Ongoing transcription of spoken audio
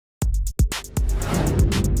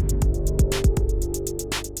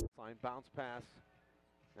bounce pass.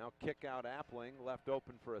 Now kick out Appling, left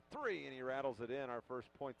open for a three, and he rattles it in. Our first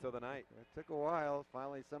points of the night. It took a while.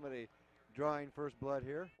 Finally somebody drawing first blood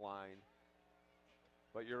here. Line.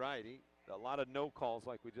 But you're right, a lot of no calls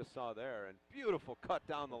like we just saw there, and beautiful cut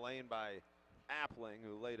down the lane by Appling,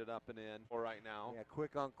 who laid it up and in for right now. Yeah,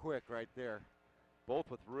 quick on quick right there. Both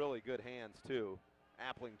with really good hands too.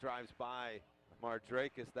 Appling drives by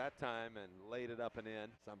Mardrakis that time and laid it up and in.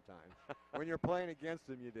 Sometimes. When you're playing against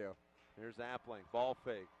him, you do. Here's Appling, ball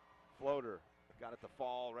fake, floater. Got it to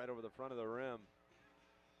fall right over the front of the rim.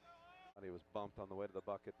 Thought he was bumped on the way to the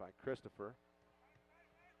bucket by Christopher.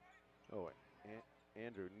 Oh,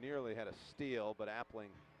 Andrew nearly had a steal, but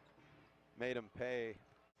Appling made him pay.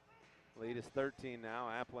 Lead is 13 now.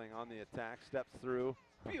 Appling on the attack, steps through.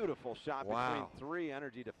 Beautiful shot between three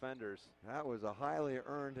Energy defenders. That was a highly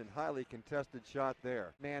earned and highly contested shot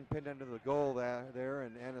there. Man pinned under the goal there,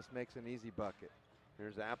 and Ennis makes an easy bucket.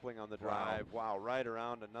 Here's Appling on the drive. Wow, right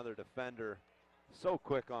around another defender. So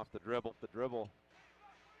quick off the dribble.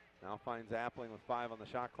 Now finds Appling with 5 on the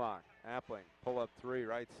shot clock. Appling, pull up three,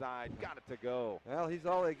 right side, got it to go. Well, he's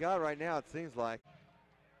all they got right now, it seems like.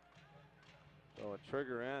 So a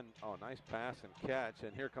trigger in. Oh, nice pass and catch.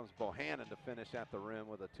 And here comes Bohannon to finish at the rim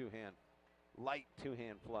with a light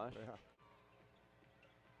two-hand flush. Yeah.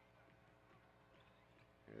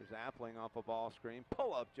 Here's Appling off a ball screen.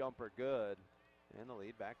 Pull-up jumper good. And the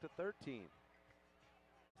lead back to 13.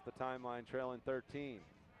 It's the timeline trailing 13.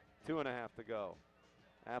 2.5 to go.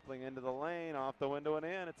 Appling into the lane, off the window and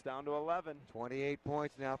in. It's down to 11. 28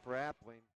 points now for Appling.